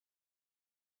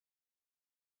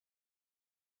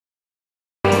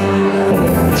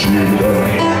you love?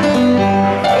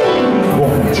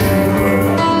 Won't you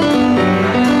love?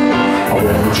 I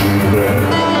want you love.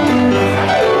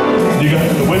 You got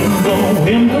the window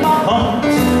into my heart,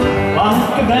 like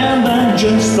a band that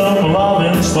just a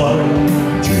loving spark.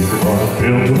 Take the heart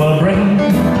filled to my brain,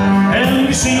 and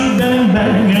you see bang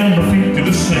bang and the feet do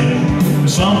the same.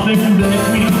 Something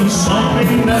that means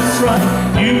something that's right.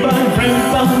 You my friend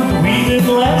found we did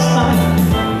last night.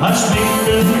 I sleep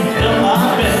in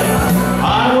my bed,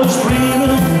 I was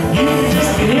dreaming, you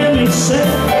just hear me say,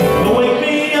 wake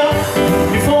me up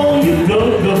before you go.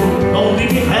 Don't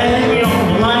leave me hanging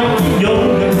on the line of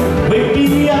yoga. Wake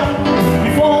me up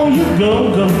before you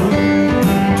go.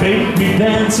 Take me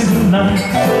dancing tonight.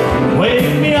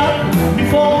 Wake me up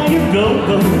before you go.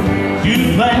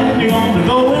 You planning on the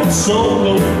going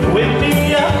solo. Wake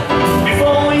me up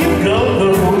before you go.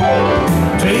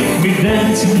 Take me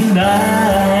dancing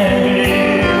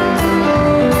tonight.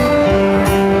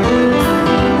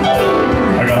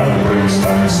 I got a place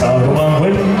nice out of my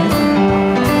way.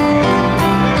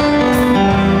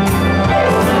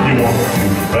 You want to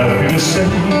happy to say,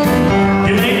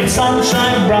 you make the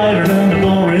sunshine brighter than the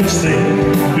glorious day.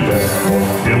 You better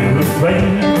filled with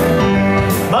rain.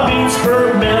 My beats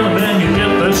per minute and you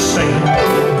get the same.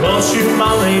 Cause you're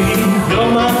my lady,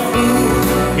 you're my fool.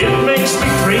 It makes me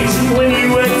crazy when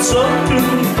you act so too.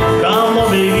 Come on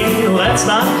baby, let's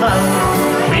not fight.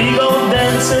 We go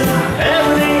dancing,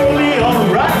 everything will be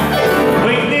alright.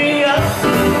 Wake me up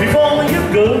before you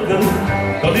go.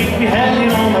 Don't leave me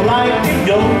hanging on the light to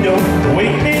yo-yo.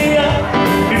 Wake me up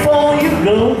before you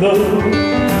go.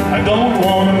 I don't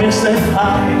wanna miss that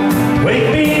high. Wake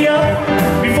me up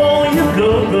before you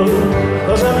go.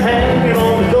 Cause I'm hanging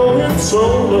on the going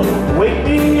solo. Wake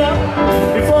me up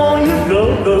before you go.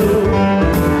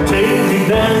 Take me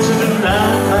dancing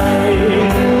tonight.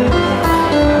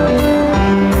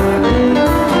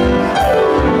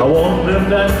 I won't live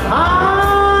that high.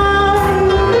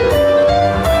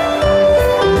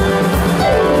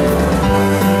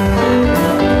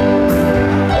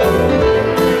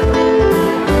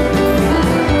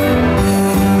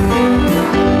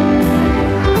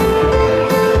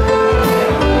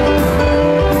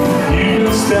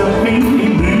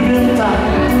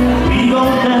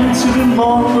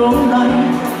 Tomorrow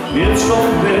night, it's so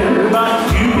better by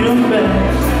you and bed.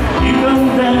 You go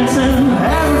dancing,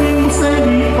 everything will stay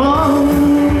be fun.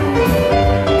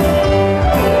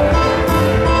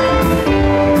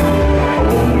 I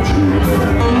want you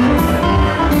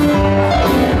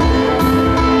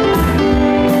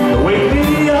to wake me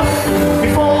up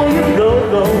before you go.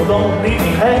 Don't leave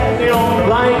me hanging on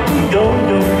like you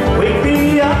yo-yo. Wake me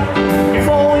up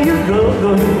before you go.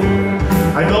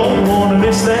 I don't wanna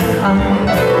miss that time.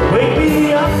 Wake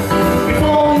me up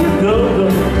before you go.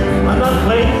 I'm not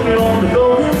playing on the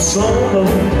golden solo.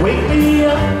 Wake me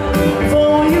up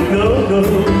before you go.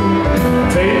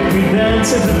 Take me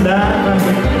dancing tonight.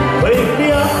 Wake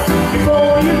me up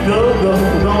before you go.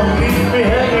 Don't leave me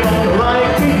hanging on the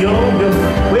light of yo-yo.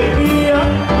 Wake me up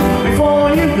before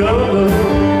you go.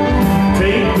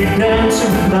 Take me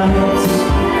dancing tonight.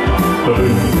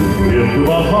 Into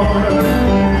my heart.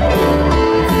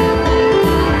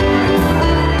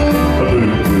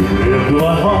 Into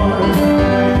my heart.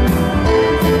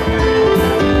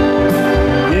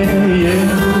 Yeah, yeah.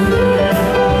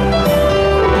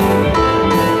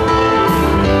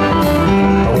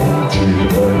 I want you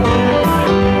to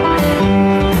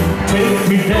take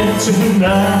me dancing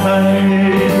tonight.